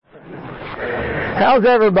How's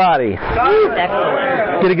everybody?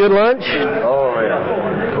 Excellent. Get a good lunch? Oh, yeah.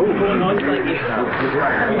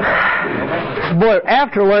 Boy,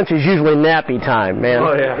 after lunch is usually nappy time, man.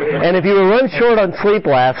 Oh, yeah. And if you were run short on sleep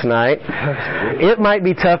last night, it might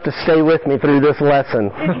be tough to stay with me through this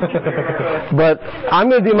lesson. But I'm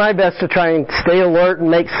going to do my best to try and stay alert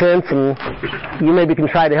and make sense, and you maybe can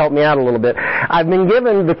try to help me out a little bit. I've been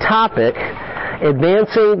given the topic,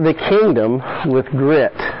 Advancing the Kingdom with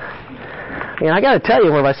Grit. And I got to tell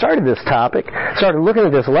you, when I started this topic, started looking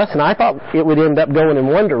at this lesson, I thought it would end up going in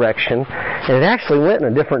one direction, and it actually went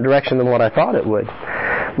in a different direction than what I thought it would.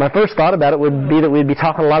 My first thought about it would be that we'd be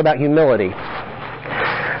talking a lot about humility.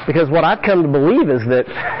 Because what I've come to believe is that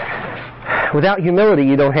without humility,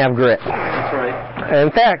 you don't have grit. That's right. And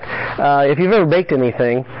in fact, if you've ever baked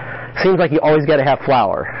anything, it seems like you always got to have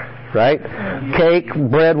flour, right? Cake,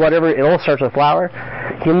 bread, whatever, it all starts with flour.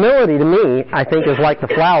 Humility, to me, I think, is like the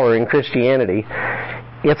flour in Christianity.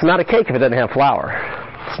 It's not a cake if it doesn't have flour.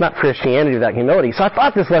 It's not Christianity without humility. So I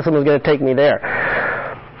thought this lesson was going to take me there.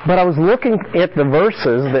 But I was looking at the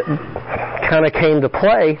verses that kind of came to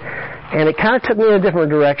play, and it kind of took me in a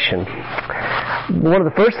different direction. One of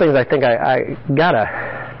the first things I think I got to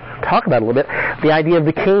talk about a little bit, the idea of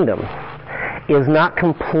the kingdom, is not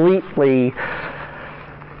completely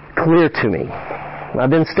clear to me. I've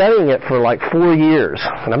been studying it for like 4 years,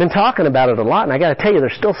 and I've been talking about it a lot, and I got to tell you,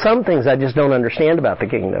 there's still some things I just don't understand about the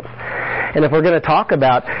kingdom. And if we're going to talk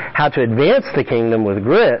about how to advance the kingdom with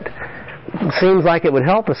grit, it seems like it would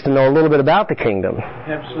help us to know a little bit about the kingdom.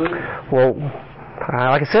 Absolutely. Well,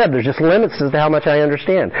 like I said, there's just limits as to how much I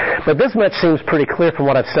understand. But this much seems pretty clear from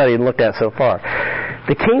what I've studied and looked at so far.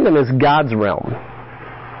 The kingdom is God's realm.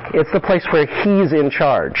 It's the place where He's in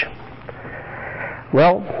charge.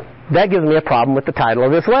 Well, that gives me a problem with the title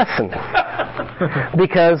of this lesson.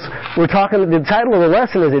 Because the title of the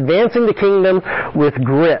lesson is Advancing the Kingdom with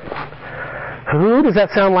Grit. Who does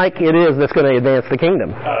that sound like it is that's going to advance the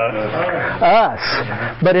kingdom? Us.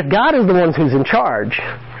 But if God is the one who's in charge,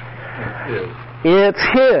 it's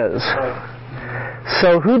His.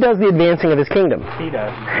 So who does the advancing of His kingdom? He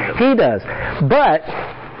does. He does. But,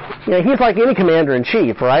 He's like any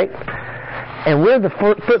commander-in-chief, right? And we're the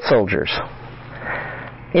foot soldiers.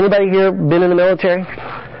 Anybody here been in the military?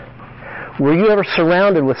 Were you ever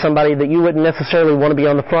surrounded with somebody that you wouldn't necessarily want to be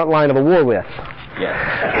on the front line of a war with? Yes.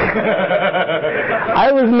 I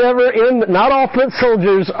was never not all foot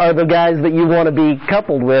soldiers are the guys that you want to be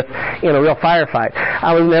coupled with in a real firefight.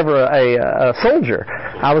 I was never a soldier.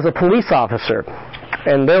 I was a police officer.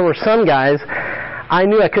 And there were some guys I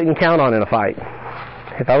knew I couldn't count on in a fight.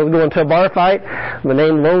 If I was going to a bar fight, the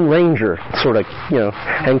name Lone Ranger, sort of,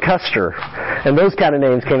 and Custer, and those kind of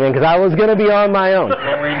names came in because I was going to be on my own.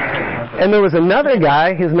 And there was another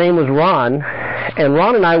guy, his name was Ron, and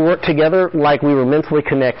Ron and I worked together like we were mentally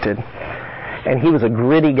connected. And he was a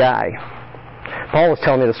gritty guy. Paul was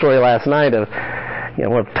telling me the story last night of,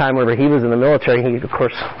 one time whenever he was in the military. He, of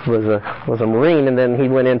course, was a Marine, and then he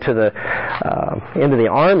went into the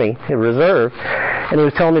Army, the Reserve. And he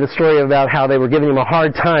was telling me the story about how they were giving him a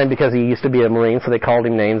hard time because he used to be a Marine, so they called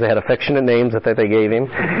him names. They had affectionate names that they gave him.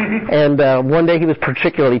 And one day he was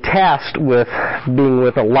particularly tasked with being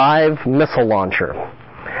with a live missile launcher.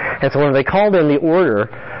 And so when they called in the order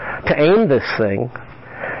to aim this thing,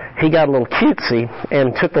 he got a little cutesy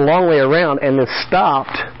and took the long way around and then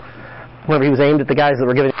stopped whenever he was aimed at the guys that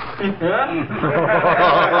were giving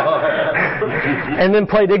and then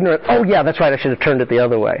played ignorant. Oh yeah, that's right, I should have turned it the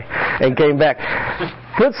other way, and came back.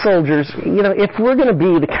 Foot soldiers, if we're going to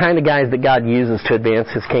be the kind of guys that God uses to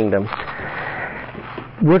advance His kingdom,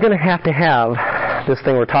 we're going to have this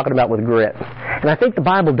thing we're talking about with grit. And I think the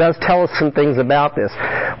Bible does tell us some things about this.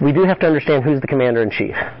 We do have to understand who's the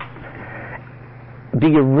commander-in-chief. Do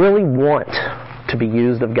you really want to be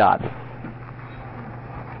used of God?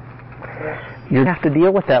 You have to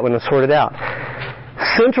deal with that when it's sorted out.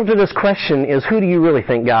 Central to this question is, who do you really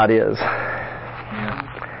think God is?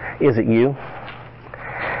 Is it you?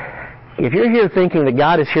 If you're here thinking that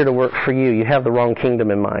God is here to work for you, you have the wrong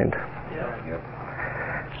kingdom in mind.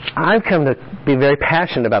 I've come to be very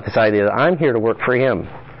passionate about this idea that I'm here to work for Him,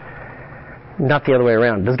 not the other way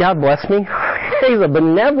around. Does God bless me? He's a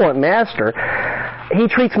benevolent master. He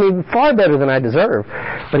treats me far better than I deserve,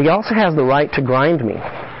 but He also has the right to grind me,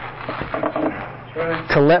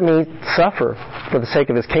 to let me suffer for the sake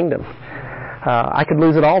of His kingdom. I could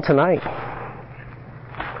lose it all tonight.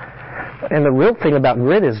 And the real thing about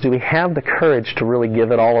grit is, do we have the courage to really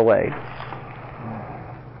give it all away?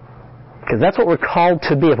 Because that's what we're called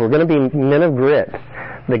to be. If we're going to be men of grit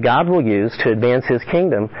that God will use to advance His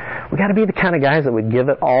kingdom, we've got to be the kind of guys that would give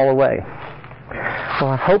it all away. Well,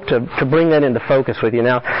 I hope to bring that into focus with you.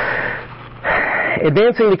 Now,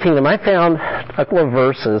 advancing the kingdom, I found a couple of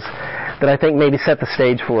verses that I think maybe set the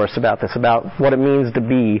stage for us about this, about what it means to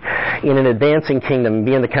be in an advancing kingdom and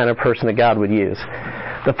being the kind of person that God would use.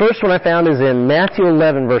 The first one I found is in Matthew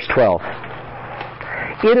 11, verse 12.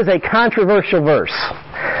 It is a controversial verse.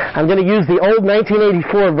 I'm going to use the old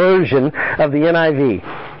 1984 version of the NIV.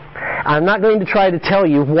 I'm not going to try to tell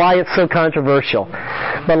you why it's so controversial.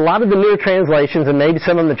 But a lot of the newer translations, and maybe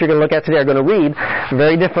some of them that you're going to look at today, are going to read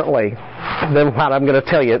very differently than what I'm going to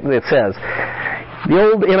tell you it says. The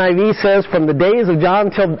old NIV says, from the days of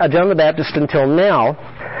John the Baptist until now,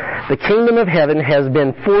 the kingdom of heaven has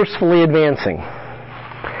been forcefully advancing,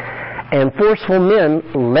 and forceful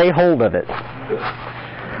men lay hold of it.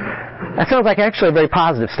 That sounds like actually a very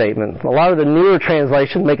positive statement. A lot of the newer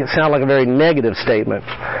translations make it sound like a very negative statement.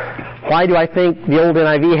 Why do I think the old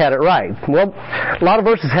NIV had it right? Well, a lot of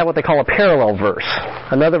verses have what they call a parallel verse.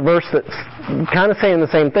 Another verse that's kind of saying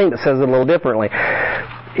the same thing but says it a little differently.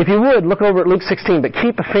 If you would, look over at Luke 16, but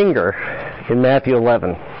keep a finger in Matthew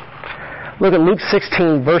 11. Look at Luke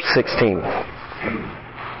 16, verse 16.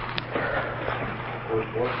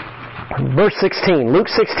 Verse 16, Luke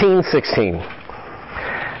 16, 16.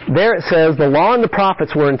 There it says, the law and the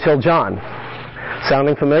prophets were until John.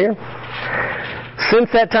 Sounding familiar?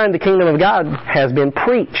 Since that time, the kingdom of God has been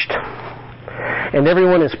preached, and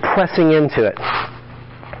everyone is pressing into it.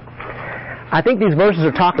 I think these verses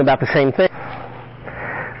are talking about the same thing,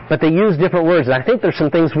 but they use different words, and I think there's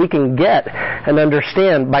some things we can get and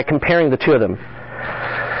understand by comparing the two of them.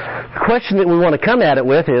 The question that we want to come at it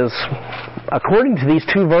with is, according to these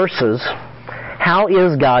two verses, how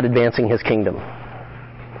is God advancing His kingdom?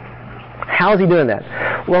 How is He doing that?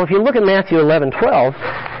 Well, if you look at Matthew 11:12,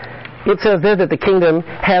 it says there that the kingdom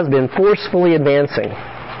has been forcefully advancing.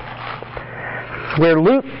 Where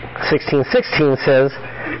Luke 16:16 says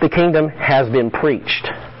the kingdom has been preached.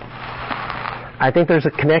 I think there's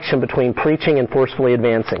a connection between preaching and forcefully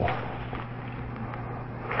advancing.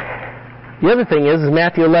 The other thing is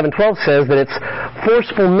Matthew 11:12 says that it's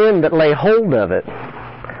forceful men that lay hold of it.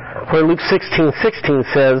 Where Luke 16:16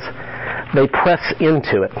 says they press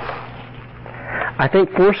into it. I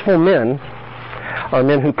think forceful men are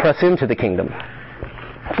men who press into the kingdom.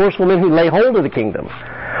 Forceful men who lay hold of the kingdom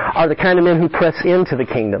are the kind of men who press into the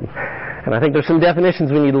kingdom. And I think there's some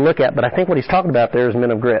definitions we need to look at, but I think what he's talking about there is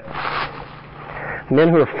men of grit. Men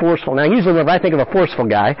who are forceful. Now, usually when I think of a forceful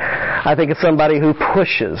guy, I think of somebody who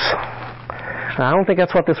pushes. And I don't think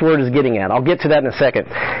that's what this word is getting at. I'll get to that in a second.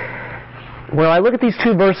 When I look at these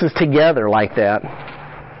two verses together like that,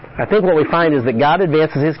 I think what we find is that God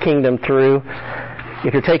advances His kingdom through,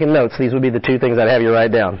 if you're taking notes, these would be the two things I'd have you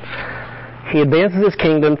write down. He advances His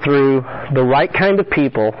kingdom through the right kind of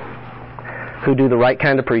people who do the right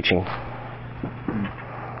kind of preaching.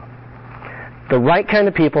 The right kind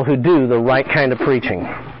of people who do the right kind of preaching.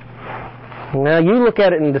 Now, you look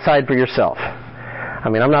at it and decide for yourself. I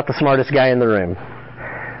mean, I'm not the smartest guy in the room.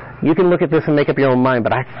 You can look at this and make up your own mind,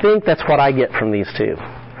 but I think that's what I get from these two.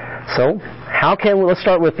 So, let's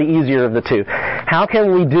start with the easier of the two. How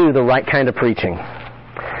can we do the right kind of preaching?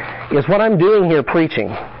 Is what I'm doing here preaching?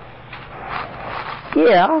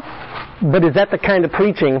 Yeah, but is that the kind of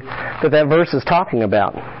preaching that verse is talking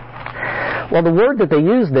about? Well, the word that they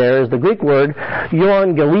use there is the Greek word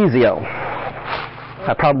euangelizio.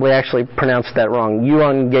 I probably actually pronounced that wrong.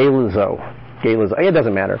 Euangelizo. It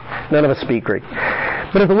doesn't matter. None of us speak Greek.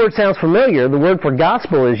 But if the word sounds familiar, the word for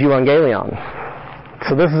gospel is euangelion.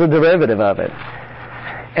 So this is a derivative of it.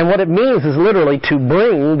 And what it means is literally to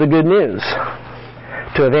bring the good news,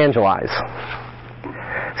 to evangelize.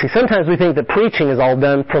 See, sometimes we think that preaching is all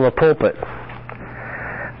done from a pulpit.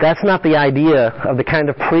 That's not the idea of the kind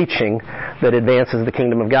of preaching that advances the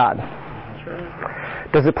kingdom of God.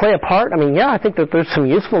 Does it play a part? I mean, yeah, I think that there's some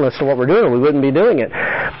usefulness to what we're doing. We wouldn't be doing it.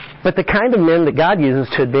 But the kind of men that God uses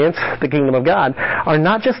to advance the kingdom of God are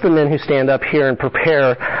not just the men who stand up here and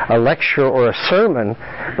prepare a lecture or a sermon,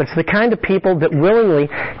 but it's the kind of people that willingly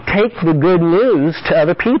take the good news to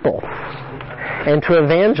other people and to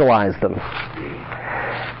evangelize them.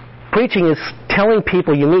 Preaching is telling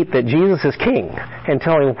people you meet that Jesus is King and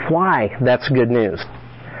telling why that's good news.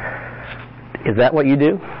 Is that what you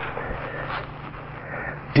do?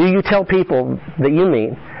 Do you tell people that you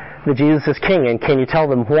meet that Jesus is King, and can you tell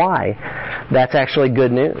them why that's actually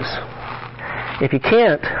good news? If you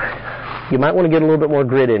can't, you might want to get a little bit more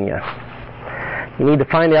grit in you. You need to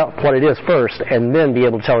find out what it is first and then be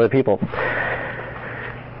able to tell other people.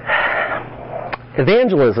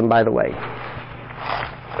 Evangelism, by the way,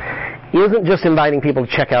 isn't just inviting people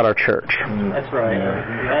to check out our church. That's right.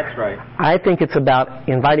 That's right. I think it's about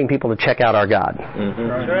inviting people to check out our God. Mm-hmm.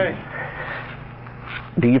 That's right.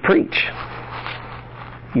 Do you preach?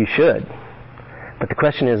 You should. But the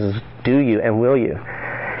question is do you and will you?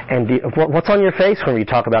 And what's on your face when you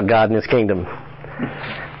talk about God and His kingdom?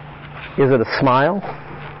 Is it a smile?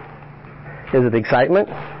 Is it excitement?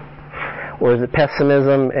 Or is it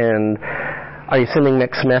pessimism, and are you sending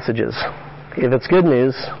mixed messages? If it's good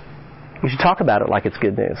news, you should talk about it like it's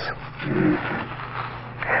good news.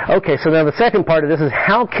 Okay, so now the second part of this is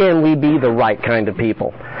how can we be the right kind of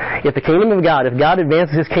people? If the kingdom of God, if God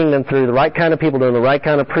advances His kingdom through the right kind of people doing the right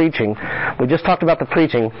kind of preaching, we just talked about the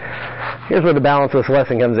preaching, here's where the balance of this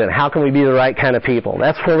lesson comes in. How can we be the right kind of people?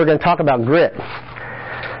 That's where we're going to talk about grit.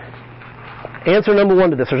 Answer number one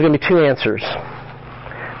to this, there's going to be two answers.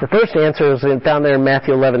 The first answer is found there in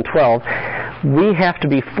Matthew 11:12. We have to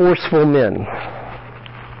be forceful men.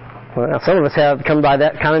 Well, some of us have come by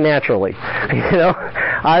that kind of naturally.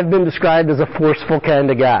 I've been described as a forceful kind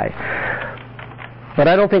of guy. But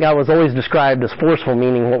I don't think I was always described as forceful,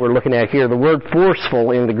 meaning what we're looking at here. The word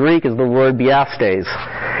forceful in the Greek is the word biastes.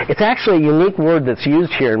 It's actually a unique word that's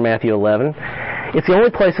used here in Matthew 11. It's the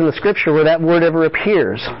only place in the Scripture where that word ever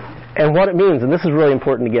appears. And what it means, and this is really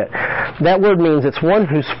important to get, that word means it's one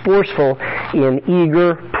who's forceful in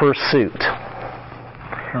eager pursuit.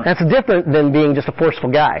 That's different than being just a forceful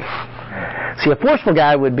guy. See, a forceful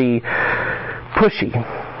guy would be pushy,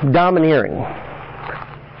 domineering.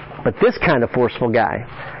 But this kind of forceful guy,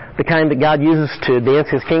 the kind that God uses to advance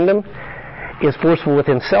His kingdom, is forceful with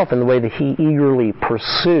himself in the way that he eagerly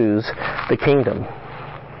pursues the kingdom.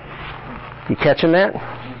 You catching that?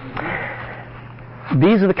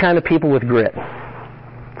 These are the kind of people with grit.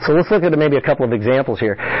 So let's look at maybe a couple of examples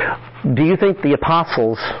here. Do you think the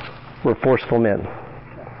apostles were forceful men?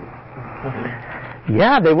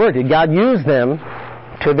 Yeah, they were. Did God use them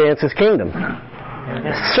to advance His kingdom?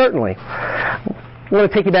 Yes. Certainly. I want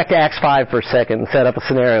to take you back to Acts 5 for a second and set up a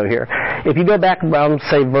scenario here. If you go back around,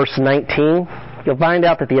 say, verse 19, you'll find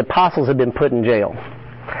out that the apostles had been put in jail.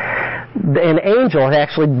 An angel had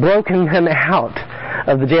actually broken them out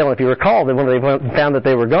of the jail. If you recall, when they found that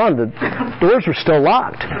they were gone, the doors were still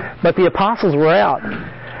locked, but the apostles were out.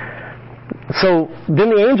 So then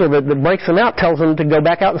the angel that breaks them out tells them to go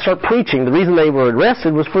back out and start preaching. The reason they were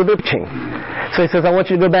arrested was for preaching. So he says, I want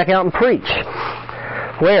you to go back out and preach.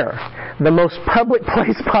 Where? The most public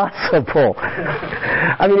place possible.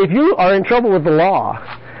 I mean, if you are in trouble with the law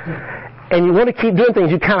and you want to keep doing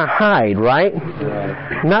things, you kind of hide, right?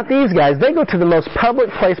 Not these guys. They go to the most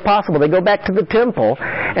public place possible. They go back to the temple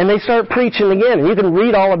and they start preaching again. And you can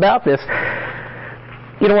read all about this.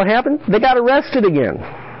 You know what happened? They got arrested again.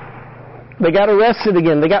 They got arrested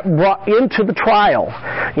again. They got brought into the trial.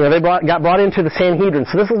 You know, they got brought into the Sanhedrin.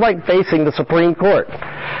 So this is like facing the Supreme Court.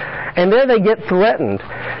 And there they get threatened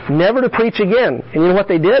never to preach again. And you know what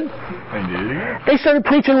they did? They started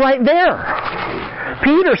preaching right there.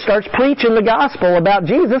 Peter starts preaching the gospel about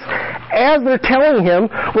Jesus as they're telling him,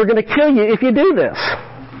 we're going to kill you if you do this.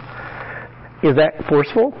 Is that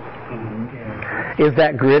forceful? Is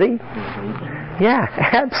that gritty? Yeah,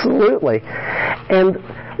 absolutely. And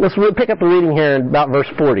let's pick up the reading here in about verse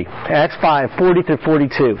 40. Acts 5, 40 through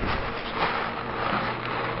 42.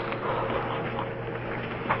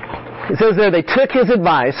 It says there, they took his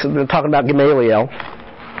advice, they're talking about Gamaliel,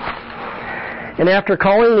 and after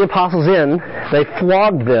calling the apostles in, they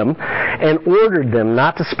flogged them and ordered them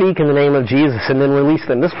not to speak in the name of Jesus and then released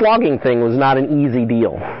them. This flogging thing was not an easy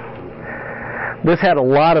deal. This had a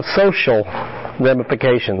lot of social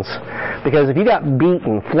ramifications, because if you got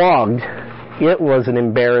beaten, flogged, it was an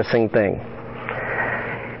embarrassing thing.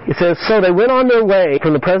 It says, so they went on their way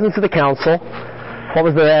from the presence of the council. What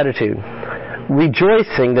was their attitude?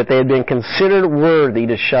 Rejoicing that they had been considered worthy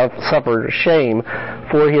to suffer shame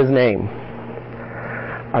for His name.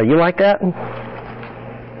 Are you like that?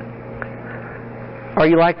 Are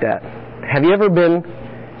you like that? Have you ever been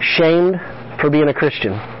shamed for being a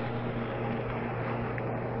Christian?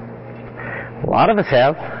 A lot of us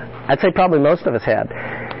have. I'd say probably most of us had.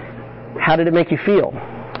 How did it make you feel?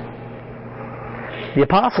 The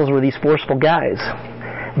apostles were these forceful guys.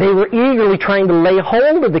 They were eagerly trying to lay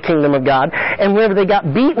hold of the kingdom of God, and whenever they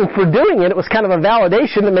got beaten for doing it, it was kind of a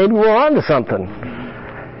validation that maybe we're on to something.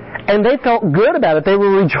 And they felt good about it. They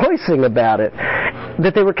were rejoicing about it,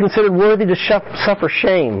 that they were considered worthy to suffer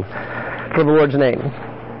shame for the Lord's name.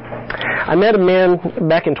 I met a man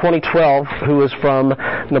back in 2012 who was from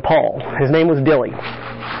Nepal. His name was Dilly.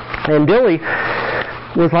 And Dilly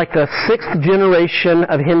was like the 6th generation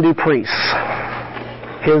of Hindu priests.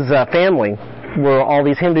 His family were all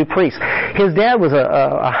these Hindu priests. His dad was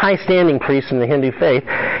a high-standing priest in the Hindu faith.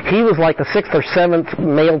 He was like the 6th or 7th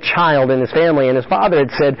male child in his family, and his father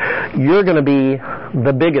had said, "You're going to be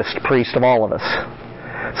the biggest priest of all of us."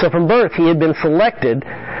 So from birth, he had been selected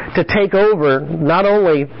to take over not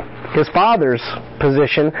only his father's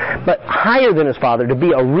position, but higher than his father, to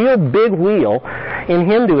be a real big wheel in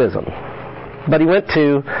Hinduism. But he went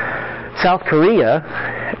to South Korea,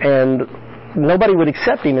 and nobody would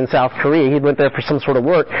accept him in South Korea. He went there for some sort of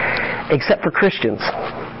work, except for Christians.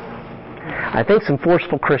 I think some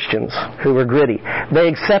forceful Christians who were gritty. They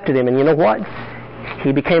accepted him, and you know what?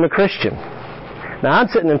 He became a Christian. Now, I'm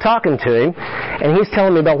sitting and talking to him, and he's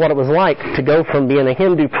telling me about what it was like to go from being a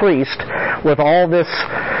Hindu priest with all this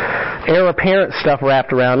heir apparent stuff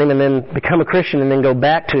wrapped around him, and then become a Christian, and then go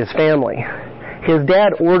back to his family. His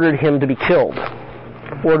dad ordered him to be killed,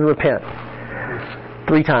 or to repent,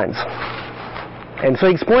 3 times. And so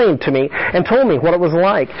he explained to me and told me what it was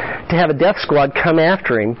like to have a death squad come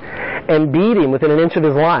after him and beat him within an inch of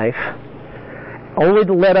his life, only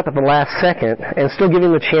to let up at the last second and still give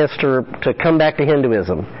him the chance to come back to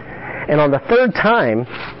Hinduism. And on the 3rd time,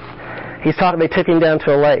 he's talking, they took him down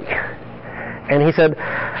to a lake. And he said,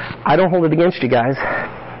 "I don't hold it against you guys.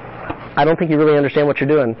 I don't think you really understand what you're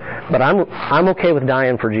doing, but I'm okay with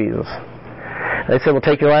dying for Jesus." They said, "Well,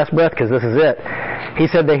 take your last breath because this is it." He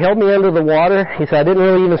said, "They held me under the water." He said, "I didn't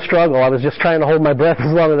really even struggle. I was just trying to hold my breath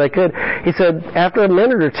as long as I could." He said, "After a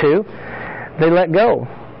minute or 2, they let go.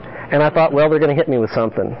 And I thought, well, they're going to hit me with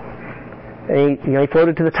something." And he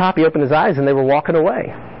floated to the top. He opened his eyes, and they were walking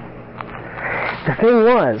away. The thing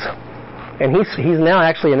was, and he's now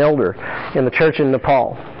actually an elder in the church in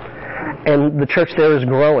Nepal. And the church there is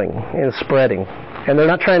growing and spreading. And they're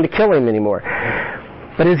not trying to kill him anymore.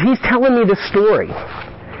 But as he's telling me this story,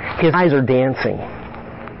 his eyes are dancing.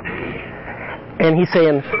 And he's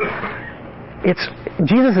saying,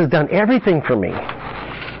 Jesus has done everything for me.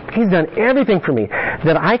 He's done everything for me.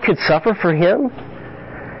 That I could suffer for him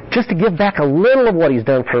just to give back a little of what he's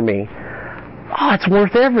done for me. Oh, it's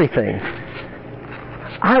worth everything.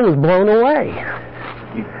 I was blown away.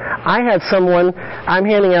 I had someone, I'm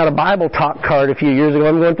handing out a Bible talk card a few years ago.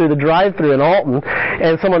 I'm going through the drive-thru in Alton,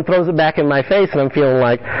 and someone throws it back in my face, and I'm feeling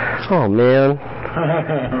like, oh man.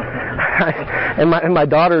 And my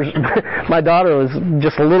daughter was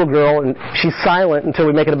just a little girl, and she's silent until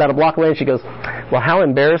we make it about a block away, and she goes, "Well, how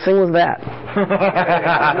embarrassing was that?"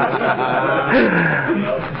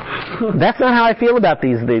 That's not how I feel about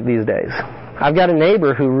these days. I've got a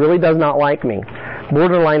neighbor who really does not like me,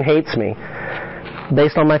 borderline hates me,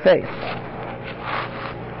 based on my faith.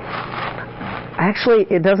 Actually,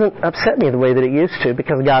 it doesn't upset me the way that it used to,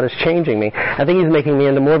 because God is changing me. I think He's making me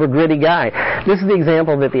into more of a gritty guy. This is the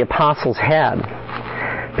example that the apostles had.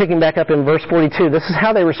 Picking back up in verse 42, this is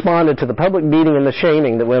how they responded to the public beating and the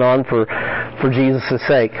shaming that went on for Jesus'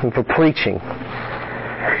 sake and for preaching.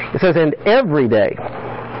 It says, "And every day,"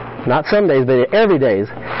 not some days, but every day,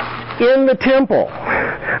 in the temple,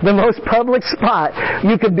 the most public spot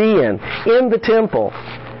you could be in the temple,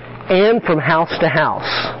 and from house to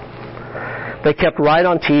house, they kept right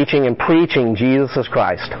on teaching and preaching Jesus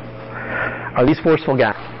Christ. Are these forceful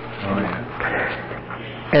guys? Oh, yeah.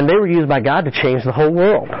 And they were used by God to change the whole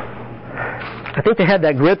world. I think they had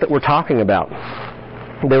that grit that we're talking about.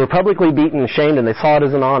 They were publicly beaten and shamed, and they saw it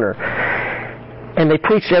as an honor. And they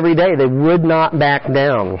preached every day. They would not back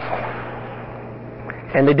down.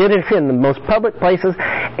 And they did it in the most public places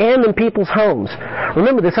and in people's homes.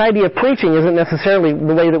 Remember, this idea of preaching isn't necessarily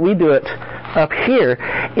the way that we do it up here.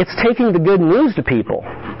 It's taking the good news to people.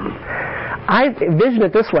 I envision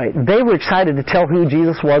it this way. They were excited to tell who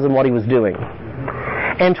Jesus was and what He was doing,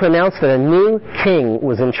 and to announce that a new king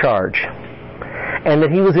was in charge, and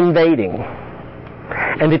that He was invading,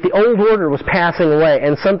 and that the old order was passing away,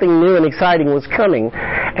 and something new and exciting was coming,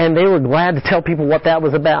 and they were glad to tell people what that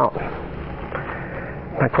was about.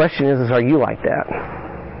 My question is are you like that?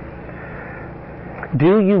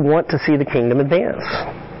 Do you want to see the kingdom advance?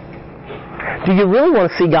 Do you really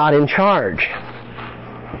want to see God in charge?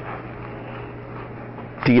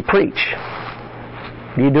 Do you preach?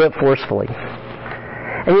 Do you do it forcefully?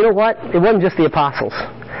 And you know what? It wasn't just the apostles,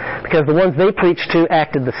 because the ones they preached to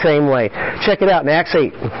acted the same way. Check it out in Acts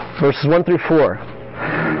 8, verses 1 through 4.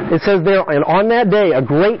 It says there, "And on that day a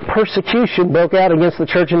great persecution broke out against the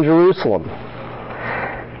church in Jerusalem.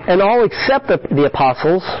 And all except the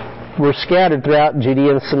apostles were scattered throughout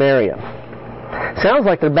Judea and Samaria." Sounds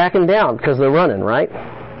like they're backing down because they're running, right?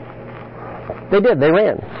 They did. They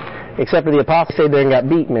ran. Except for the apostles stayed there and got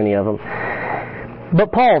beat, many of them.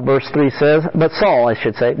 But Paul, verse 3 says, but Saul, I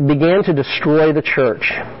should say, began to destroy the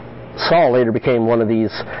church. Saul later became one of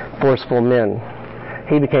these forceful men.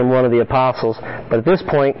 He became one of the apostles. But at this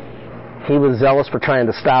point, he was zealous for trying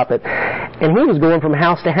to stop it. And he was going from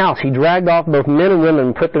house to house. He dragged off both men and women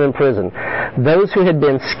and put them in prison. Those who had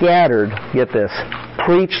been scattered, get this,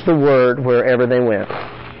 preached the word wherever they went.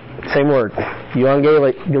 Same word,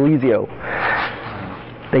 euangelizio.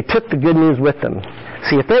 They took the good news with them.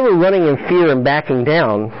 See, if they were running in fear and backing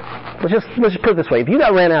down, let's just put it this way. If you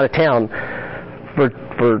got ran out of town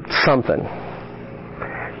for something,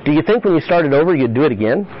 do you think when you started over you'd do it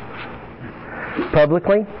again?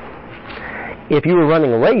 Publicly? If you were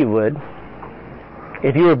running away, you would.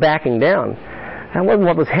 If you were backing down, that wasn't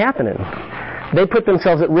what was happening. They put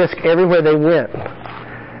themselves at risk everywhere they went.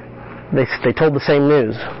 They told the same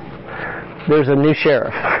news. There's a new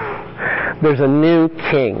sheriff. There's a new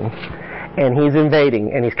king. And he's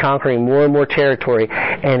invading, and he's conquering more and more territory.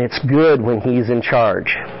 And it's good when he's in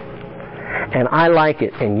charge. And I like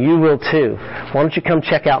it, and you will too. Why don't you come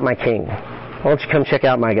check out my king? Why don't you come check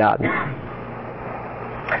out my God?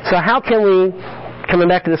 So how can we, coming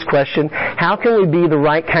back to this question, how can we be the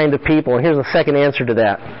right kind of people? And here's the second answer to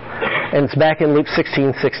that. And it's back in Luke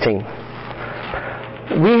 16:16.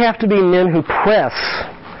 We have to be men who press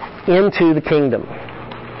into the kingdom.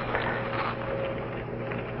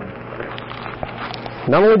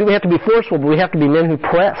 Not only do we have to be forceful, but we have to be men who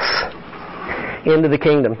press into the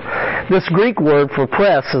kingdom. This Greek word for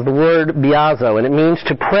press is the word biazo, and it means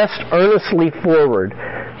to press earnestly forward,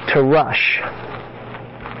 to rush.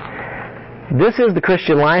 This is the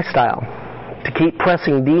Christian lifestyle, to keep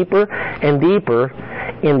pressing deeper and deeper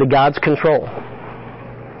into God's control.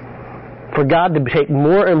 For God to take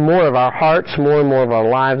more and more of our hearts, more and more of our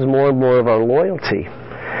lives, more and more of our loyalty,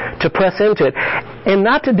 to press into it. And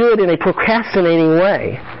not to do it in a procrastinating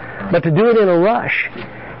way, but to do it in a rush.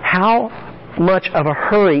 How much of a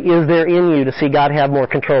hurry is there in you to see God have more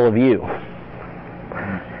control of you?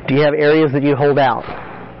 Do you have areas that you hold out?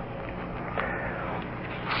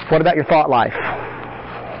 What about your thought life?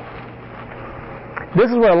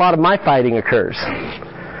 This is where a lot of my fighting occurs.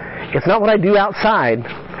 It's not what I do outside,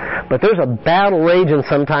 but there's a battle raging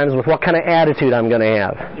sometimes with what kind of attitude I'm going to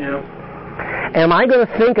have. Yep. Am I going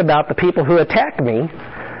to think about the people who attack me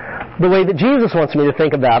the way that Jesus wants me to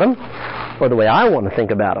think about them, or the way I want to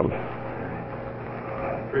think about them?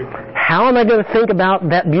 How am I going to think about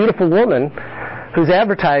that beautiful woman who's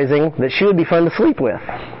advertising that she would be fun to sleep with?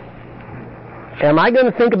 Am I going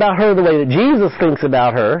to think about her the way that Jesus thinks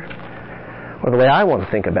about her, or the way I want to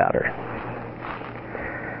think about her?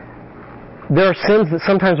 There are sins that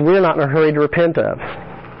sometimes we're not in a hurry to repent of.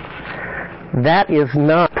 That is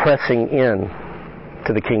not pressing in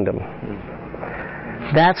to the kingdom.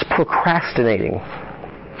 That's procrastinating.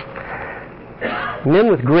 Men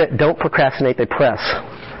with grit don't procrastinate, they press.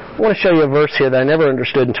 I want to show you a verse here that I never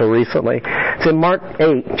understood until recently. It's in Mark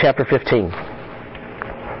 8, chapter 15.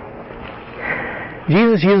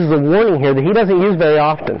 Jesus uses a warning here that he doesn't use very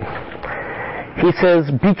often. He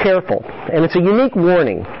says, be careful. And it's a unique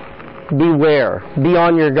warning. Beware. Be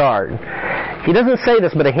on your guard. He doesn't say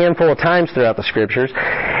this but a handful of times throughout the Scriptures.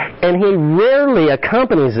 And he rarely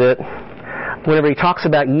accompanies it whenever he talks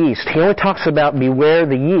about yeast. He only talks about beware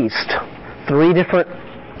the yeast 3 different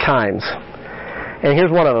times. And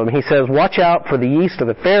here's one of them. He says, watch out for the yeast of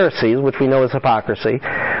the Pharisees, which we know is hypocrisy.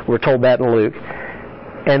 We're told that in Luke.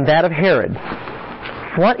 And that of Herod.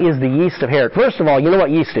 What is the yeast of Herod? First of all, you know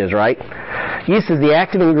what yeast is, right? Yeast is the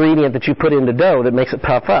active ingredient that you put into dough that makes it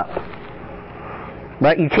puff up.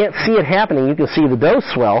 Right? You can't see it happening. You can see the dough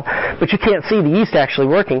swell, but you can't see the yeast actually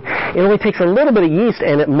working. It only takes a little bit of yeast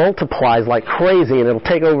and it multiplies like crazy and it'll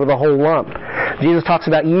take over the whole lump. Jesus talks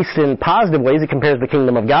about yeast in positive ways. He compares the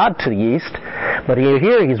kingdom of God to the yeast. But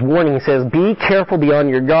here he's warning. He says, be careful, be on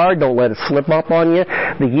your guard. Don't let it slip up on you.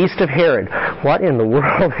 The yeast of Herod. What in the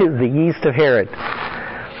world is the yeast of Herod?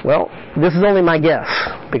 Well, this is only my guess,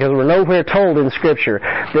 because we're nowhere told in Scripture.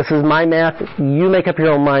 This is my math. You make up your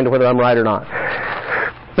own mind whether I'm right or not.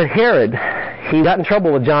 But Herod, he got in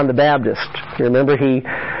trouble with John the Baptist. You remember he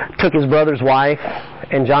took his brother's wife,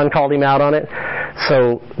 and John called him out on it?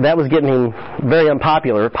 So that was getting him very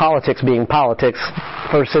unpopular, politics being politics,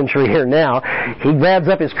 first century here now. He grabs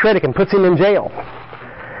up his critic and puts him in jail.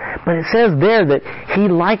 But it says there that he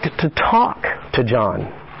liked to talk to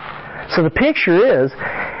John. So the picture is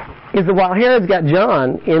that while Herod's got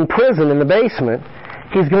John in prison in the basement,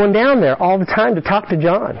 he's going down there all the time to talk to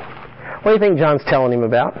John. What do you think John's telling him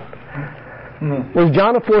about? Was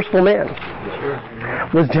John a forceful man?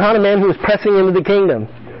 Was John a man who was pressing into the kingdom?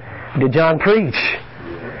 Did John preach?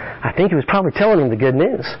 I think he was probably telling him the good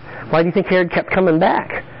news. Why do you think Herod kept coming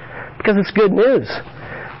back? Because it's good news.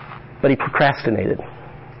 But he procrastinated.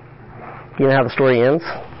 You know how the story ends?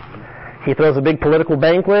 He throws a big political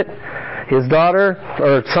banquet. His daughter,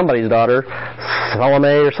 or somebody's daughter,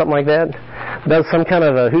 Salome or something like that, does some kind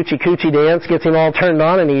of a hoochie-coochie dance, gets him all turned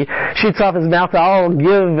on, and he shoots off his mouth, I'll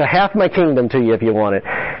give half my kingdom to you if you want it.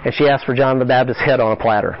 And she asked for John the Baptist's head on a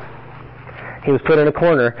platter. He was put in a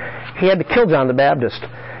corner. He had to kill John the Baptist.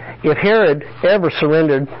 If Herod ever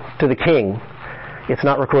surrendered to the king, it's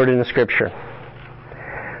not recorded in the Scripture.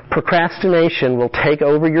 Procrastination will take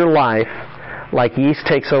over your life like yeast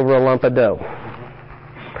takes over a lump of dough.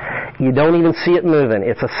 You don't even see it moving.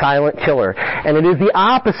 It's a silent killer. And it is the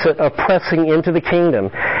opposite of pressing into the kingdom.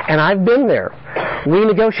 And I've been there. We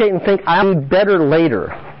negotiate and think, I'll do better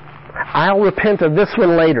later. I'll repent of this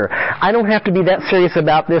one later. I don't have to be that serious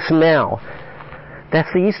about this now. That's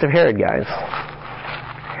the yeast of Herod, guys.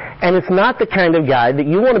 And it's not the kind of guy that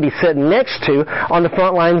you want to be sitting next to on the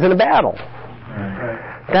front lines in a battle.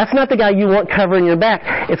 That's not the guy you want covering your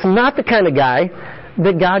back. It's not the kind of guy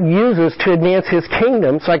that God uses to advance His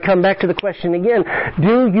kingdom. So I come back to the question again,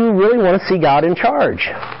 do you really want to see God in charge?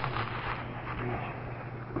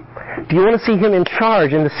 Do you want to see Him in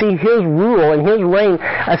charge and to see His rule and His reign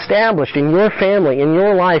established in your family, in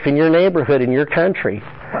your life, in your neighborhood, in your country,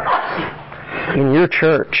 in your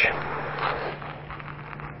church?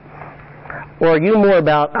 Or are you more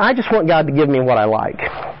about, I just want God to give me what I like?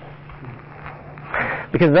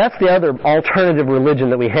 Because that's the other alternative religion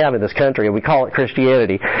that we have in this country, and we call it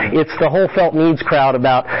Christianity. It's the whole felt needs crowd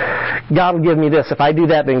about, God will give me this. If I do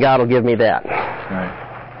that, then God will give me that. Right.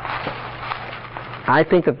 I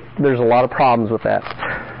think that there's a lot of problems with that.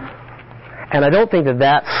 And I don't think that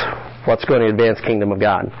that's what's going to advance the kingdom of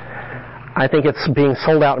God. I think it's being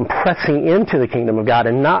sold out and pressing into the kingdom of God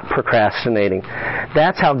and not procrastinating.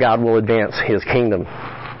 That's how God will advance His kingdom.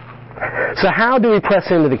 So how do we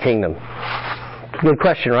press into the kingdom? Good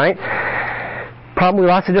question, right? Probably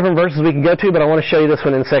lots of different verses we could go to, but I want to show you this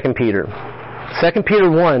one in 2 Peter. 2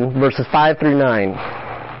 Peter 1, verses 5 through 9.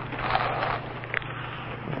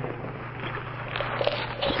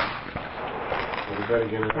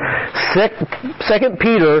 Second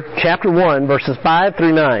Peter chapter 1, verses 5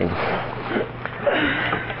 through 9.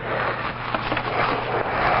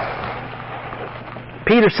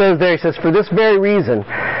 Peter says there, he says, for this very reason,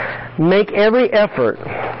 make every effort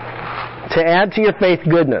to add to your faith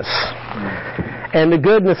goodness, and to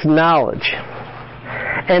goodness knowledge,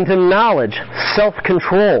 and to knowledge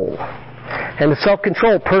self-control, and to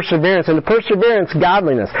self-control perseverance, and to perseverance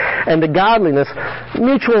godliness, and to godliness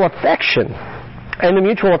mutual affection, and to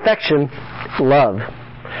mutual affection love.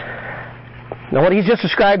 Now what he's just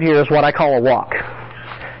described here is what I call a walk.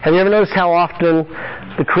 Have you ever noticed how often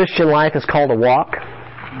the Christian life is called a walk?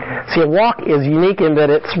 See, a walk is unique in that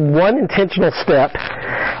it's one intentional step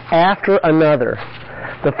after another.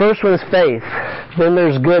 The first one is faith, then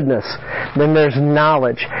there's goodness, then there's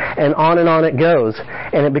knowledge, and on it goes,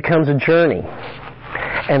 and it becomes a journey.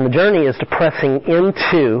 And the journey is to pressing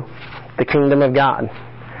into the kingdom of God.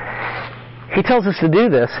 He tells us to do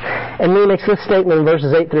this, and then he makes this statement in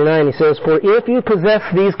verses 8 through 9. He says, for if you possess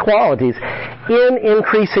these qualities in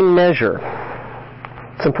increasing measure,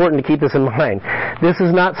 it's important to keep this in mind. This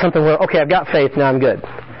is not something where, okay, I've got faith, now I'm good.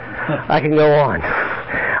 I can go on.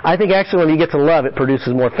 I think actually when you get to love, it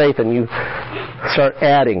produces more faith and you start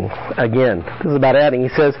adding again. This is about adding. He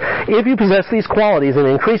says, if you possess these qualities in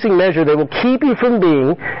increasing measure, they will keep you from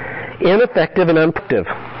being ineffective and unproductive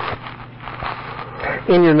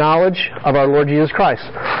in your knowledge of our Lord Jesus Christ.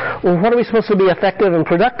 Well, what are we supposed to be effective and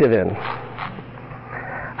productive in?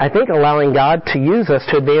 I think allowing God to use us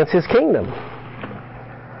to advance His kingdom.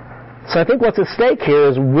 So I think what's at stake here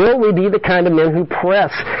is, will we be the kind of men who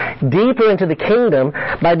press deeper into the kingdom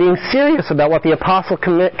by being serious about what the apostle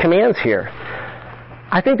commands here?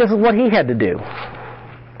 I think this is what he had to do.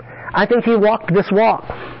 I think he walked this walk.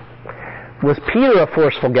 Was Peter a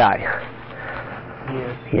forceful guy?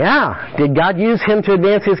 Yeah. Did God use him to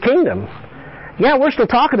advance His kingdom? Yeah, we're still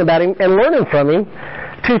talking about him and learning from him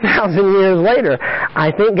 2,000 years later.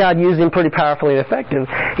 I think God used him pretty powerfully and effective.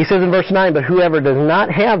 He says in verse 9, but whoever does not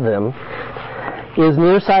have them is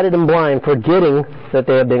nearsighted and blind, forgetting that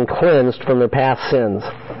they have been cleansed from their past sins.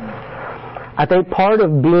 I think part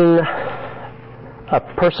of being a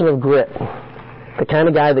person of grit, the kind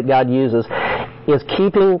of guy that God uses, is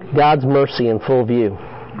keeping God's mercy in full view.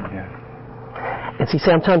 And see,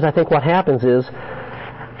 sometimes I think what happens is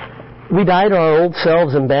we die to our old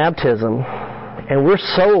selves in baptism, and we're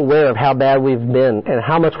so aware of how bad we've been and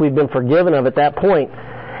how much we've been forgiven of at that point,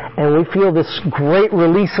 and we feel this great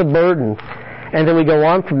release of burden, and then we go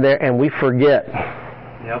on from there and we forget.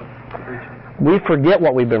 Yep. We forget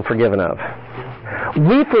what we've been forgiven of.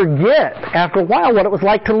 We forget, after a while, what it was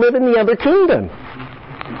like to live in the other kingdom.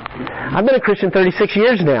 I've been a Christian 36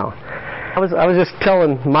 years now. I was just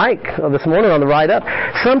telling Mike this morning on the ride up,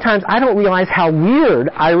 sometimes I don't realize how weird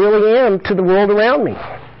I really am to the world around me.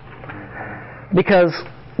 Because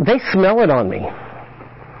they smell it on me.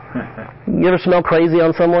 You ever smell crazy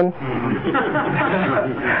on someone?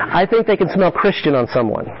 I think they can smell Christian on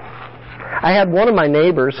someone. I had one of my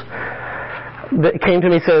neighbors that came to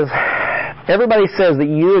me and says, everybody says that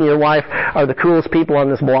you and your wife are the coolest people on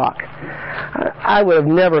this block. I would have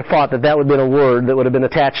never thought that would have been a word that would have been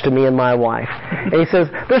attached to me and my wife. And he says,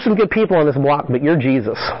 there's some good people on this block, but you're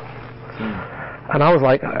Jesus. And I was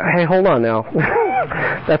like, hey, hold on now.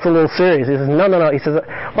 That's a little serious. He says, no. He says,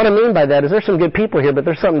 what I mean by that is there's some good people here, but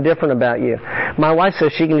there's something different about you. My wife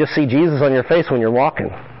says she can just see Jesus on your face when you're walking.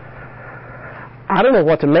 I don't know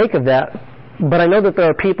what to make of that, but I know that there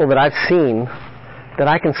are people that I've seen that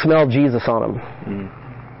I can smell Jesus on them.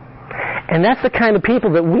 And that's the kind of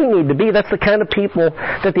people that we need to be. That's the kind of people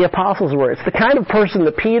that the apostles were. It's the kind of person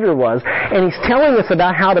that Peter was. And he's telling us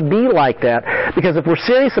about how to be like that. Because if we're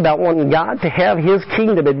serious about wanting God to have His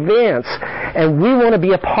kingdom advance, and we want to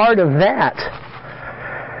be a part of that,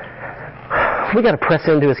 we've got to press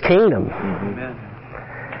into His kingdom.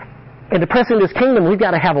 And to press into His kingdom, we've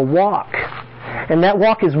got to have a walk. And that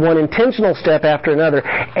walk is one intentional step after another,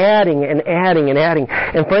 adding and adding and adding.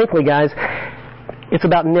 And frankly, guys, it's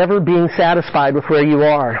about never being satisfied with where you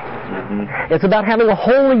are. It's about having a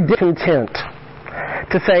holy content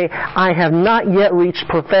to say, I have not yet reached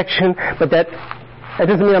perfection, but that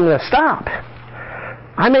doesn't mean I'm going to stop.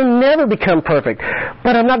 I may never become perfect,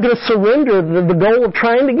 but I'm not going to surrender the goal of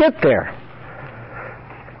trying to get there.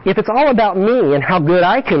 If it's all about me and how good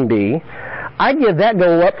I can be, I'd give that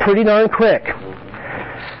goal up pretty darn quick.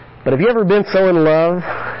 But have you ever been so in love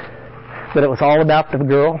that it was all about the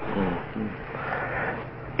girl?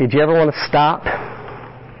 Did you ever want to stop?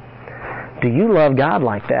 Do you love God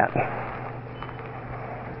like that?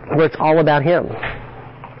 Where it's all about Him.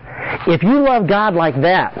 If you love God like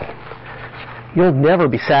that, you'll never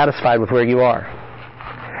be satisfied with where you are.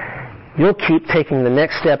 You'll keep taking the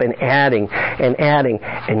next step and adding,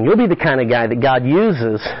 and you'll be the kind of guy that God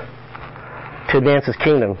uses to advance His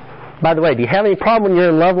kingdom. By the way, do you have any problem when you're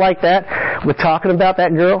in love like that with talking about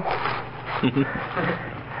that girl?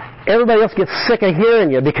 Everybody else gets sick of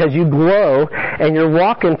hearing you because you glow and you're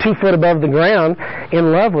walking 2 foot above the ground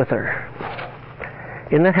in love with her.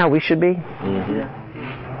 Isn't that how we should be?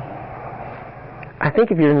 I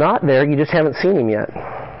think if you're not there, you just haven't seen Him yet.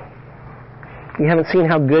 You haven't seen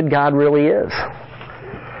how good God really is.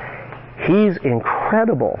 He's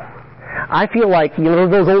incredible. I feel like, you know,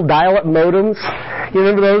 those old dial-up modems? You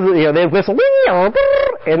remember those? You know, they'd whistle,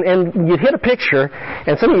 and you'd hit a picture,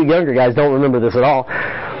 and some of you younger guys don't remember this at all,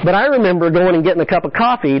 but I remember going and getting a cup of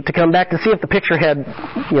coffee to come back to see if the picture had,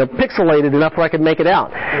 you know, pixelated enough where I could make it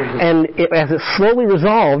out. And as it slowly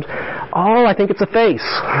resolved, I think it's a face.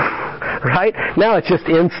 Right? Now it's just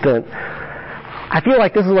instant. I feel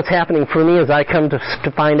like this is what's happening for me as I come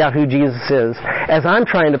to find out who Jesus is. As I'm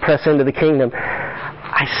trying to press into the kingdom,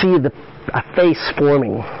 I see a face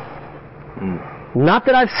forming. Not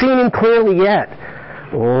that I've seen Him clearly yet.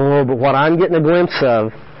 But what I'm getting a glimpse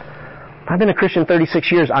of, I've been a Christian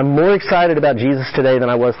 36 years. I'm more excited about Jesus today than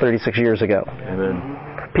I was 36 years ago.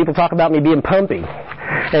 Amen. People talk about me being pumpy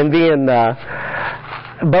and being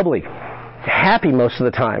bubbly, happy most of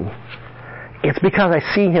the time. It's because I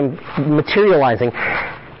see Him materializing.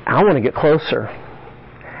 I want to get closer.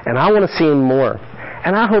 And I want to see Him more.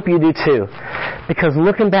 And I hope you do too. Because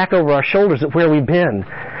looking back over our shoulders at where we've been,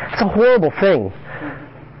 it's a horrible thing.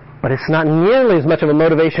 But it's not nearly as much of a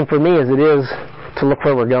motivation for me as it is to look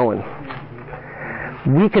where we're going.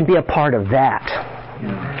 We can be a part of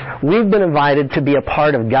that. We've been invited to be a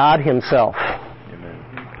part of God Himself.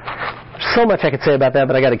 So much I could say about that,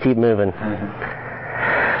 but I got to keep moving.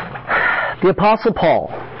 The Apostle Paul.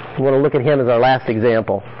 We want to look at him as our last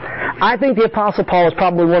example. I think the Apostle Paul is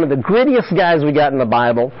probably one of the grittiest guys we got in the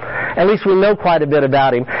Bible. At least we know quite a bit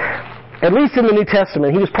about him. At least in the New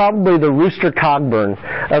Testament, he was probably the Rooster Cogburn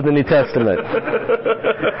of the New Testament.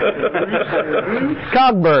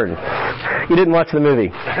 Cogburn. You didn't watch the movie.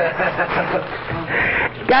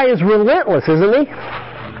 Guy is relentless, isn't he?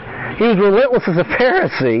 He was relentless as a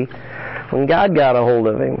Pharisee when God got a hold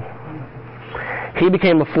of him. He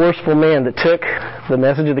became a forceful man that took the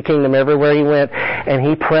message of the kingdom everywhere he went, and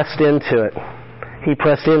he pressed into it. He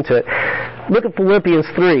pressed into it. Look at Philippians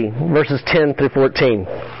 3, verses 10 through 14.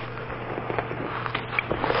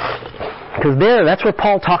 Because that's where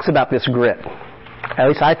Paul talks about this grit. At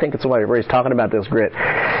least I think it's where he's talking about this grit.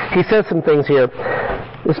 He says some things here.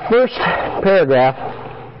 This first paragraph,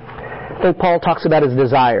 I think Paul talks about his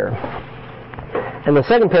desire. And the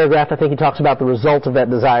second paragraph, I think he talks about the result of that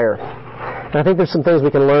desire. And I think there's some things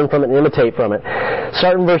we can learn from it and imitate from it.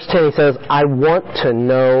 Starting in verse 10, he says, I want to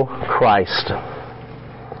know Christ.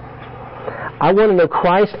 I want to know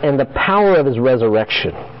Christ and the power of His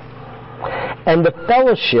resurrection, and the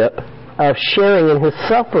fellowship of sharing in His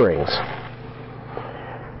sufferings,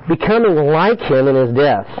 becoming like Him in His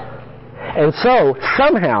death, and so,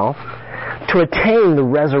 somehow, to attain the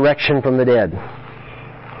resurrection from the dead.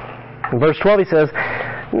 In verse 12 he says,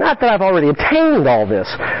 not that I've already obtained all this,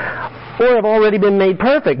 or have already been made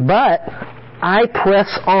perfect, but I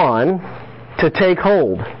press on to take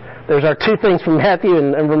hold. There's our two things from Matthew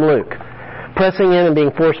and from Luke. Pressing in and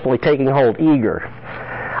being forcefully taking hold, eager.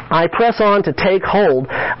 I press on to take hold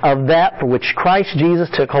of that for which Christ Jesus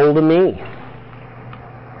took hold of me.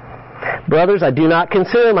 Brothers, I do not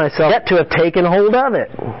consider myself yet to have taken hold of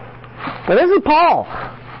it. But this is Paul.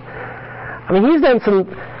 I mean, he's done some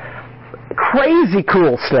crazy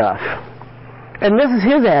cool stuff. And this is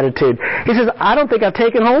his attitude. He says, I don't think I've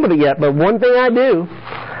taken hold of it yet, but one thing I do,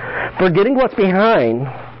 forgetting what's behind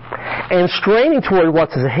and straining toward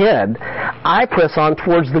what's ahead, I press on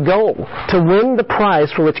towards the goal, to win the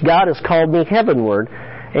prize for which God has called me heavenward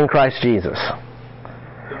in Christ Jesus.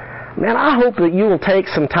 Man, I hope that you will take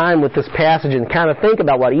some time with this passage and kind of think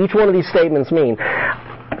about what each one of these statements mean.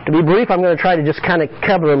 To be brief, I'm going to try to just kind of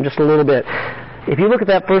cover them just a little bit. If you look at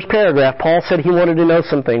that first paragraph, Paul said he wanted to know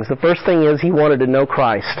some things. The first thing is he wanted to know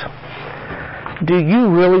Christ. Do you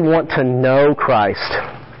really want to know Christ?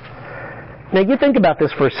 Now, you think about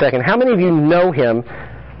this for a second. How many of you know Him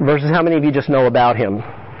versus how many of you just know about Him?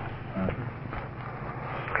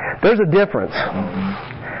 There's a difference.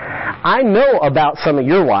 I know about some of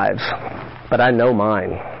your wives, but I know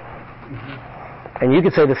mine. And you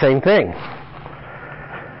could say the same thing.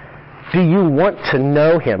 Do you want to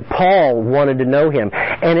know Him? Paul wanted to know Him,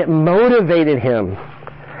 and it motivated him.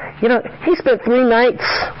 You know, he spent 3 nights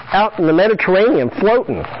out in the Mediterranean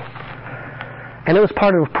floating, and it was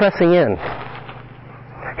part of pressing in.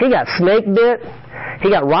 He got snake bit. He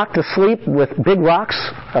got rocked to sleep with big rocks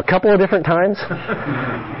a couple of different times.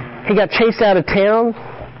 He got chased out of town.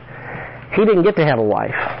 He didn't get to have a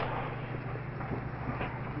wife.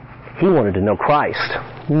 He wanted to know Christ.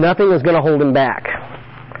 Nothing was going to hold him back.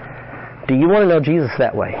 Do you want to know Jesus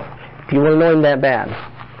that way? Do you want to know Him that bad?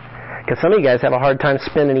 Because some of you guys have a hard time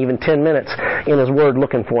spending even 10 minutes in His Word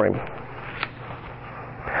looking for Him.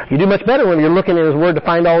 You do much better when you're looking in His Word to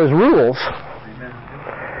find all His rules.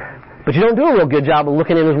 But you don't do a real good job of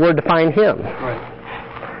looking in His Word to find Him.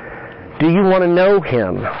 Do you want to know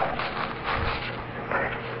Him?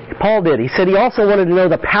 Paul did. He said he also wanted to know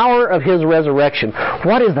the power of His resurrection.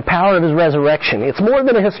 What is the power of His resurrection? It's more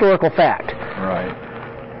than a historical fact. Right.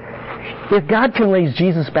 If God can raise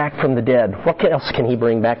Jesus back from the dead, what else can He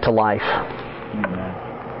bring back to life?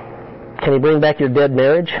 Can He bring back your dead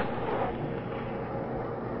marriage?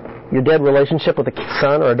 Your dead relationship with a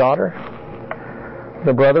son or a daughter?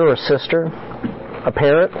 A brother or a sister? A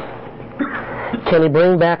parent? Can He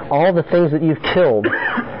bring back all the things that you've killed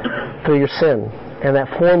through your sin and that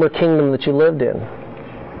former kingdom that you lived in?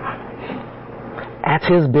 That's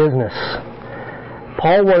His business.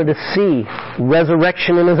 Paul wanted to see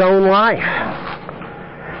resurrection in his own life.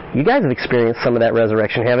 You guys have experienced some of that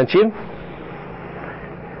resurrection, haven't you?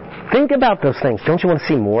 Think about those things. Don't you want to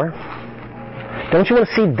see more? Don't you want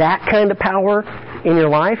to see that kind of power in your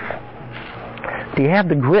life? Do you have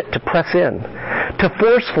the grit to press in, to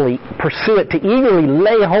forcefully pursue it, to eagerly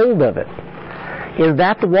lay hold of it? Is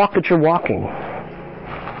that the walk that you're walking?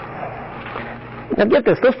 Now get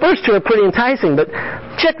this, those first two are pretty enticing, but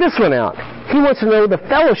check this one out. He wants to know the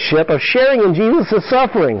fellowship of sharing in Jesus'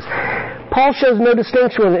 sufferings. Paul shows no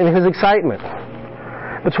distinction in his excitement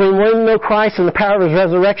between wanting to know Christ and the power of His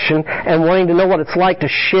resurrection and wanting to know what it's like to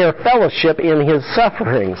share fellowship in His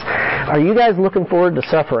sufferings. Are you guys looking forward to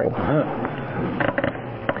suffering?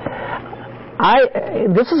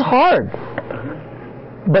 This is hard.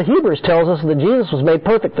 But Hebrews tells us that Jesus was made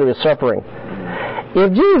perfect through His suffering.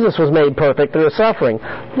 If Jesus was made perfect through His suffering,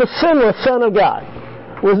 the sinless Son of God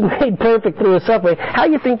was made perfect through His suffering, how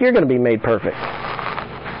do you think you're going to be made perfect?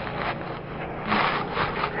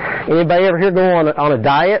 Anybody ever here go on a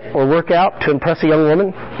diet or work out to impress a young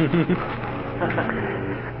woman?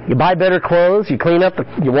 You buy better clothes, you clean up,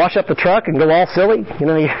 you wash up the truck and go all silly. You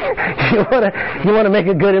know, you want to make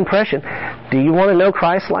a good impression. Do you want to know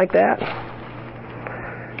Christ like that?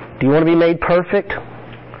 Do you want to be made perfect?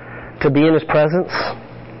 To be in His presence?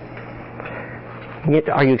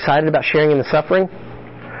 Are you excited about sharing in the suffering?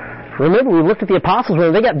 Remember, we looked at the apostles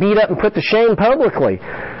when they got beat up and put to shame publicly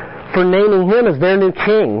for naming him as their new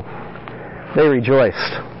king. They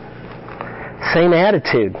rejoiced. Same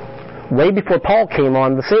attitude way before Paul came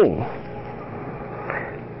on the scene.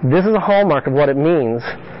 This is a hallmark of what it means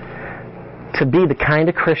to be the kind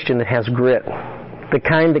of Christian that has grit, the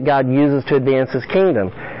kind that God uses to advance His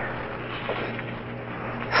kingdom.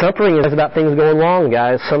 Suffering is about things going wrong,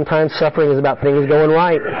 guys. Sometimes suffering is about things going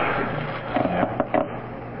right.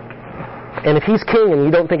 And if He's king and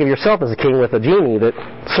you don't think of yourself as a king with a genie that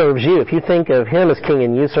serves you, if you think of Him as king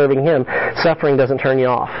and you serving Him, suffering doesn't turn you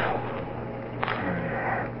off.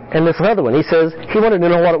 And this other one, he says he wanted to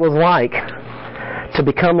know what it was like to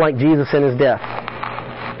become like Jesus in His death.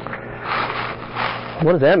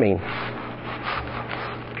 What does that mean?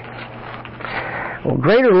 Well,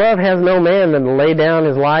 greater love has no man than to lay down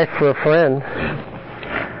his life for a friend.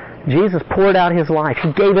 Jesus poured out His life.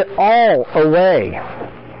 He gave it all away.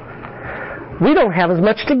 We don't have as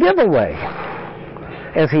much to give away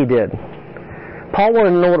as He did. Paul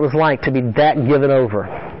wanted to know what it was like to be that given over.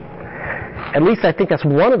 At least I think that's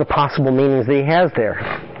one of the possible meanings that he has there.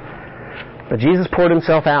 But Jesus poured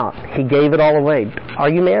Himself out. He gave it all away. Are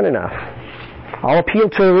you man enough? I'll appeal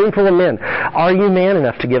to a room full of men. Are you man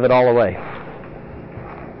enough to give it all away?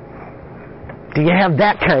 Do you have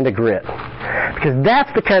that kind of grit? Because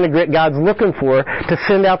that's the kind of grit God's looking for to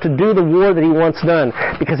send out to do the war that He wants done.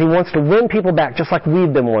 Because He wants to win people back just like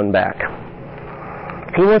we've been won back.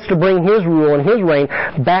 He wants to bring His rule and His reign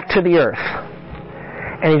back to the earth.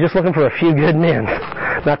 And He's just looking for a few good men.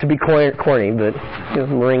 Not to be corny, but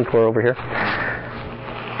Marine Corps over here.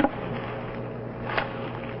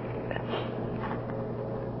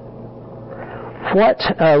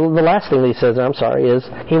 The last thing that he says, is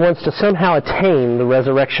he wants to somehow attain the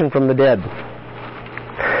resurrection from the dead.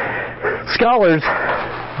 Scholars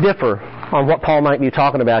differ on what Paul might be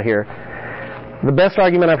talking about here. The best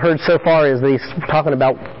argument I've heard so far is that he's talking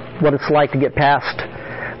about what it's like to get past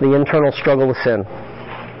the internal struggle with sin.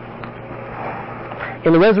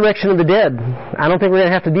 In the resurrection of the dead, I don't think we're going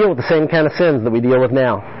to have to deal with the same kind of sins that we deal with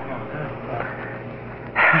now.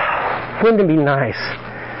 Wouldn't it be nice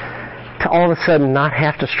to all of a sudden not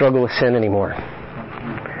have to struggle with sin anymore?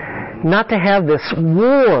 Not to have this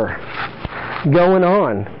war going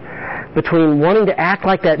on between wanting to act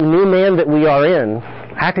like that new man that we are in,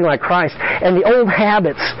 acting like Christ, and the old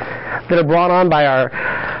habits that are brought on by our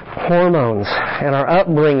hormones and our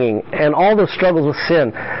upbringing and all those struggles with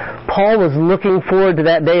sin. Paul was looking forward to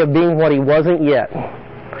that day of being what he wasn't yet.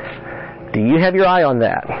 Do you have your eye on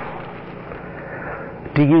that?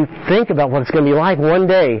 Do you think about what it's going to be like one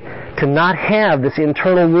day to not have this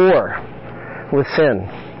internal war with sin?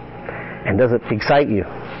 And does it excite you?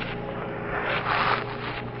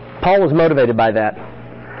 Paul was motivated by that.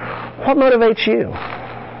 What motivates you?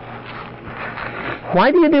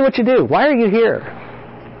 Why do you do what you do? Why are you here?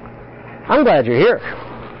 I'm glad you're here.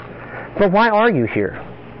 But why are you here?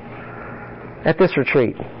 At this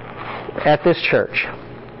retreat, at this church,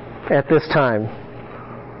 at this time.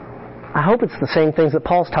 I hope it's the same things that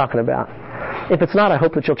Paul's talking about. If it's not, I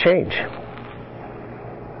hope that you'll change.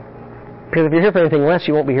 Because if you're here for anything less,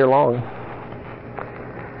 you won't be here long.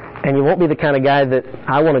 And you won't be the kind of guy that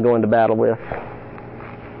I want to go into battle with.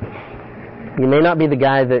 You may not be the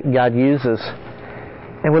guy that God uses.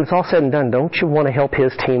 And when it's all said and done, don't you want to help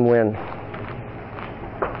His team win?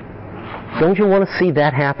 Don't you want to see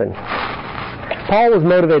that happen? Paul was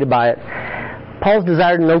motivated by it. Paul's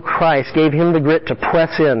desire to know Christ gave him the grit to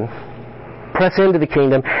press into the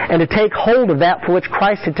kingdom, and to take hold of that for which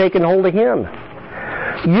Christ had taken hold of him.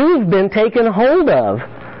 You've been taken hold of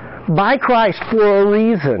by Christ for a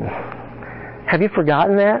reason. Have you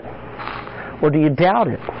forgotten that? Or do you doubt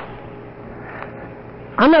it?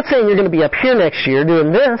 I'm not saying you're going to be up here next year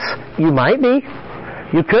doing this. You might be.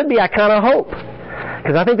 You could be. I kind of hope.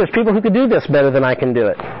 Because I think there's people who could do this better than I can do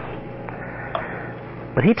it.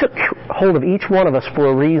 But He took hold of each one of us for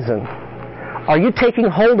a reason. Are you taking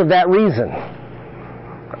hold of that reason?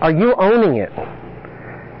 Are you owning it?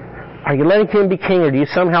 Are you letting Him be king, or do you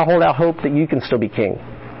somehow hold out hope that you can still be king?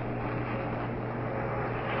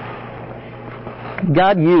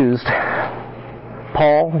 God used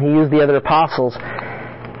Paul, He used the other apostles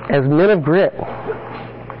as men of grit.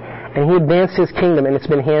 And He advanced His kingdom, and it's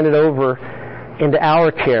been handed over into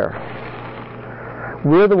our care.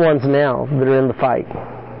 We're the ones now that are in the fight.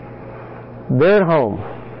 They're at home.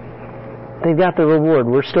 They've got the reward.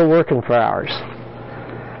 We're still working for ours.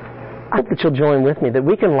 I hope that you'll join with me, that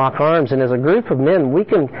we can lock arms, and as a group of men, we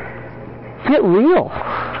can get real,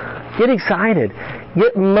 get excited,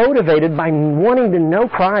 get motivated by wanting to know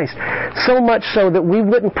Christ, so much so that we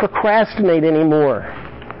wouldn't procrastinate anymore.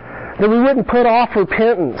 That we wouldn't put off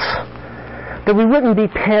repentance. That we wouldn't be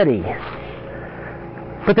petty.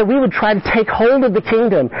 But that we would try to take hold of the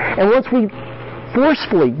kingdom. And once we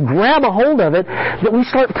forcefully grab a hold of it, that we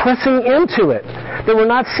start pressing into it. That we're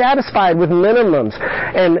not satisfied with minimums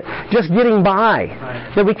and just getting by.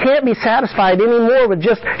 That we can't be satisfied anymore with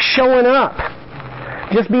just showing up.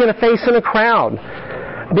 Just being a face in a crowd.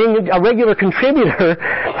 Being a regular contributor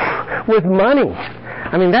with money.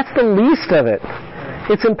 I mean, that's the least of it.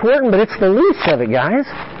 It's important, but it's the least of it, guys.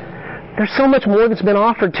 There's so much more that's been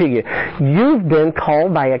offered to you. You've been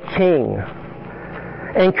called by a king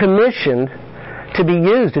and commissioned to be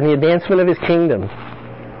used in the advancement of His kingdom.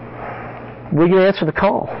 Will you answer the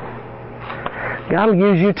call? God will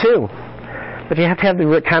use you too. But you have to have the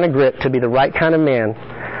right kind of grit to be the right kind of man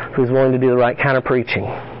who's willing to do the right kind of preaching.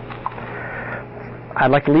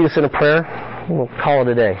 I'd like to lead us in a prayer. We'll call it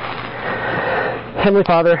a day. Heavenly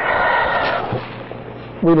Father,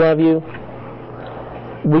 we love You.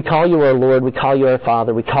 We call You our Lord. We call You our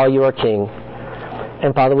Father. We call You our King.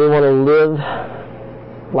 And Father, we want to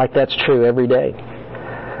live like that's true every day.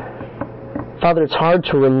 Father, it's hard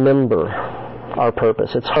to remember our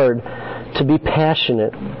purpose. It's hard to be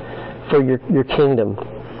passionate for Your kingdom.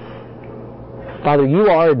 Father, You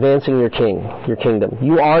are advancing Your kingdom.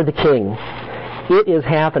 You are the King. It is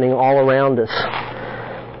happening all around us.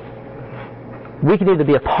 We can either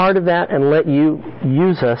be a part of that and let You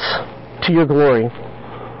use us to Your glory,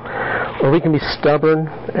 or we can be stubborn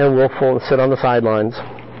and willful and sit on the sidelines.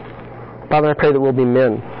 Father, I pray that we'll be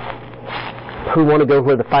men who want to go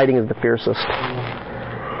where the fighting is the fiercest.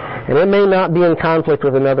 And it may not be in conflict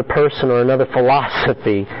with another person or another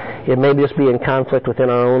philosophy. It may just be in conflict within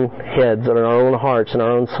our own heads and our own hearts and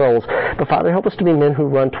our own souls. But Father, help us to be men who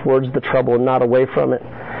run towards the trouble and not away from it.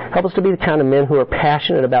 Help us to be the kind of men who are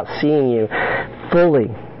passionate about seeing You fully,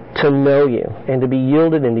 to know You, and to be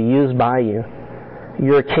yielded and to used by You.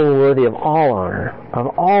 You're a King worthy of all honor, of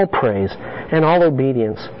all praise, and all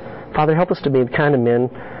obedience. Father, help us to be the kind of men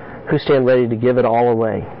who stand ready to give it all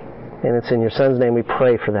away. And it's in Your Son's name we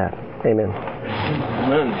pray for that. Amen.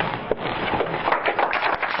 Amen.